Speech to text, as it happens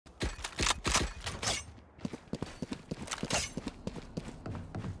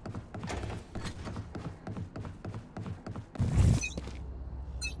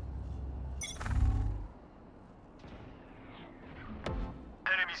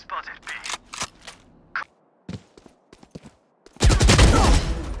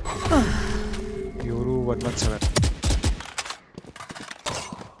Yoru 117.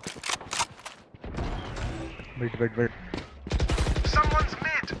 Mid. Someone's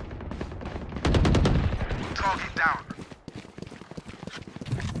mid. Target down.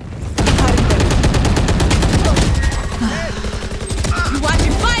 You watch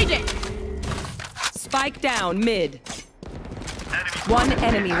and find it! Spike down mid. One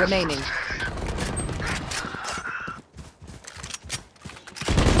enemy remaining.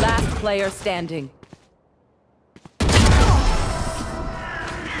 Last player standing.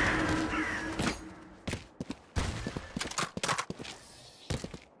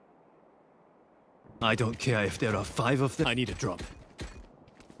 I don't care if there are 5 of them. I need a drop.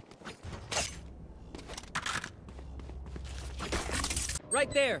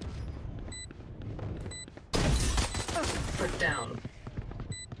 Right there. Put down.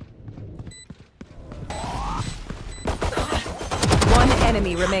 One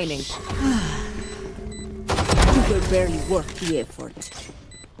enemy remaining. You were barely worth the effort.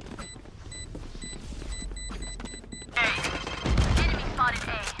 Enemy spotted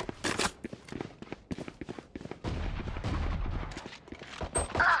A.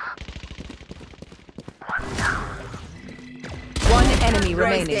 One enemy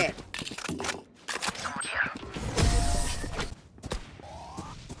remaining. There.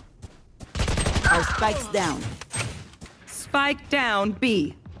 Our spike's down. Spike down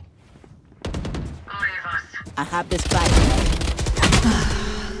B. I have the spike.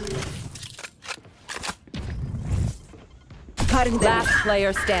 Cutting them. Last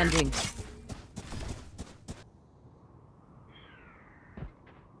player standing.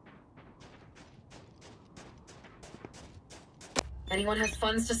 Anyone have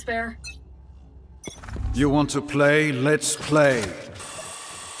funds to spare? You want to play? Let's play.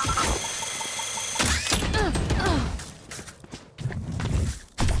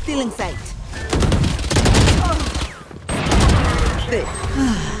 Still in sight.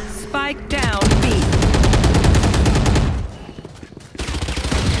 Spike down B.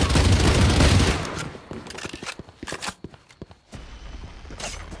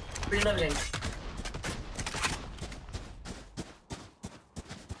 Reloading.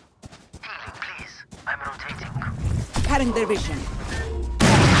 Please, I'm rotating. Cutting their vision.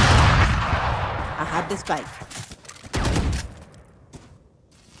 I have the spike. Spike.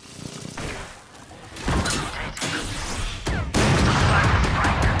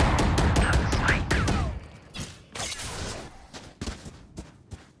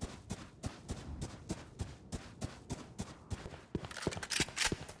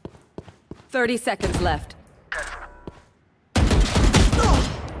 30 seconds left.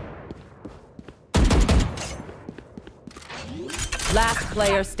 Last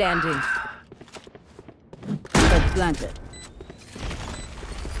player standing. Planted.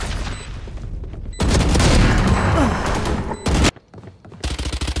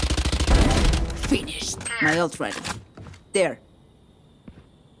 Finished. My ult ready. There.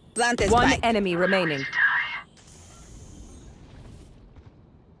 Plant is One spike. enemy remaining.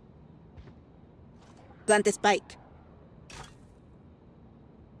 Plant is spike.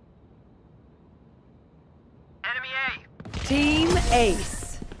 Enemy A. Team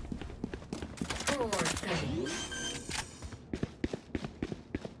Ace.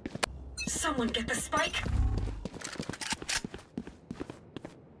 Someone get the spike.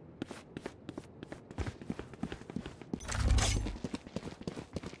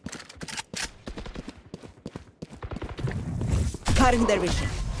 Cutting their vision.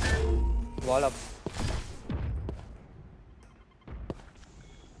 Wall up.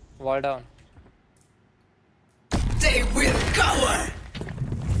 Wall down. They will cower.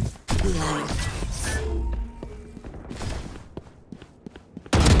 Blind.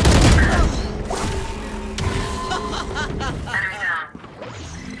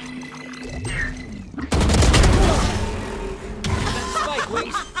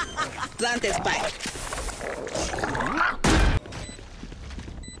 Plant is spike.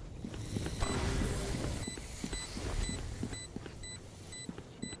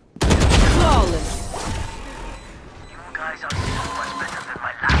 Flawless. You guys are so much better than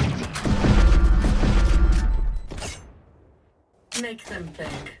my last team. Make them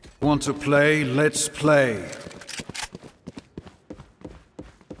beg. Want to play? Let's play.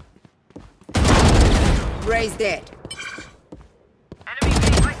 Raise dead. Enemy B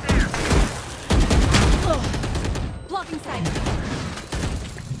right there. Blocking sight.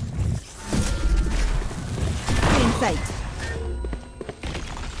 In sight.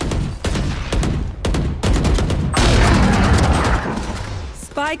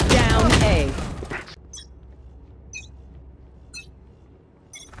 Spike down A.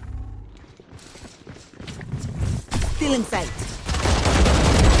 Still in sight.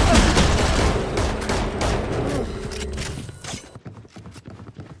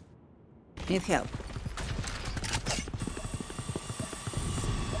 Need help.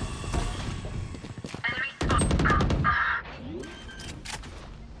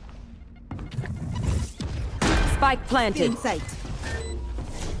 Spike Still planted. in sight.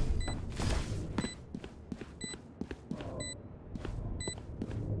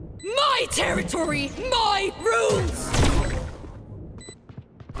 My territory, my rules!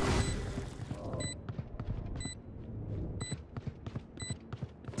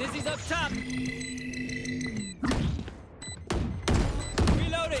 Dizzy's up top.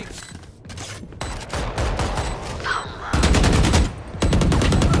 Reloading.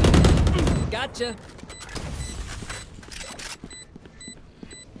 Gotcha.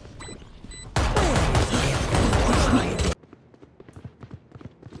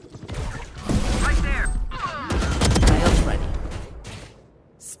 Right there. My ult ready.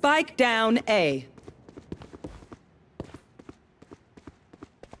 Spike down A.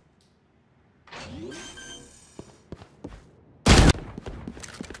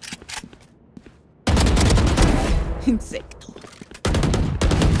 Insect.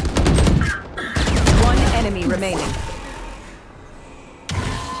 One enemy remaining.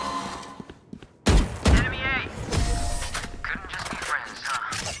 Enemy A. Couldn't just be friends,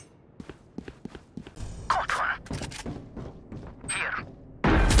 huh? Caught one. Here.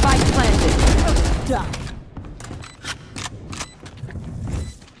 Spike planted. Done.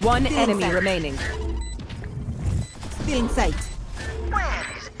 One Still enemy inside. remaining. Still in sight. Where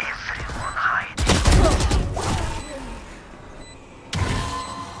is everyone hiding?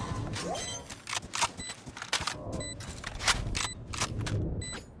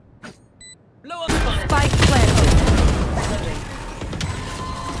 Blow up spot. Spike planted. Reloading.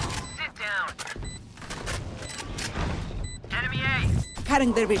 Sit down. Enemy A.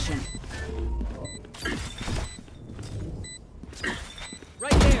 Cutting their vision.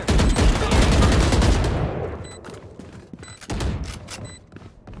 Right there.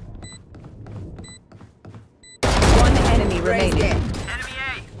 One enemy Raise remaining. dead.